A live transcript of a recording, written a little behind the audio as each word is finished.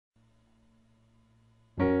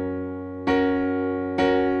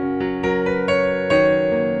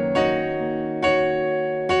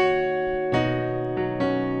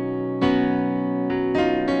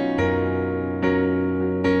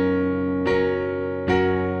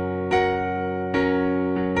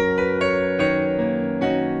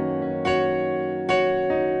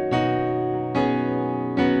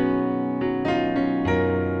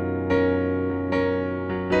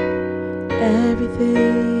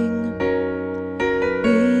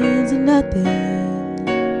nothing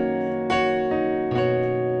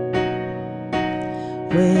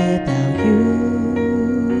without you.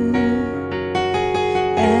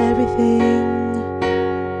 Everything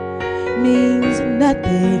means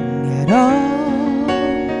nothing at all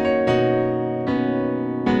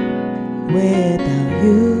without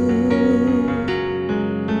you.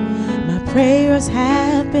 My prayers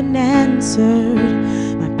have been answered.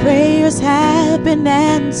 My prayers have been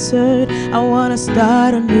answered. I want to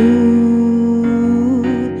start a new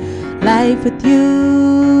life with you.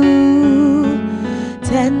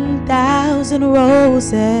 10,000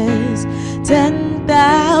 roses,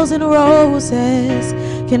 10,000 roses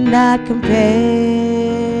cannot compare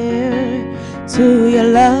to your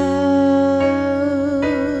love,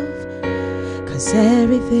 'cause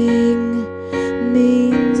everything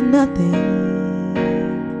means nothing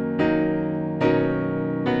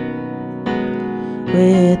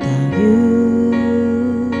without you.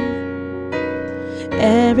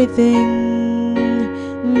 Everything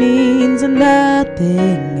means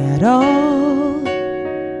nothing at all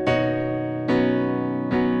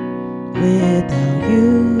without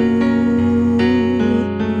you.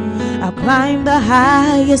 I'll climb the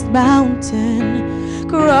highest mountain,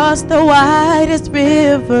 cross the widest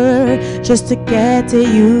river, just to get to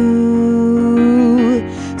you,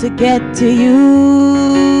 to get to you.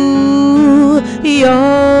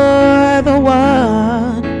 You're the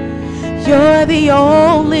one, you're the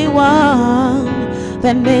only one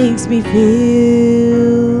that makes me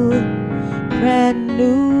feel brand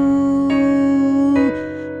new,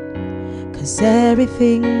 'cause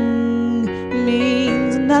everything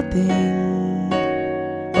means nothing,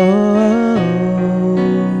 oh,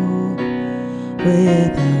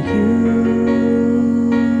 without you.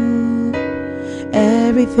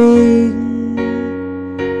 Everything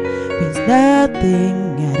means nothing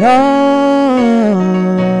at all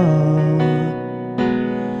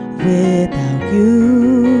without you.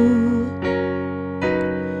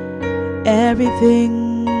 Everything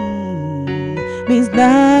means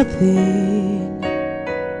nothing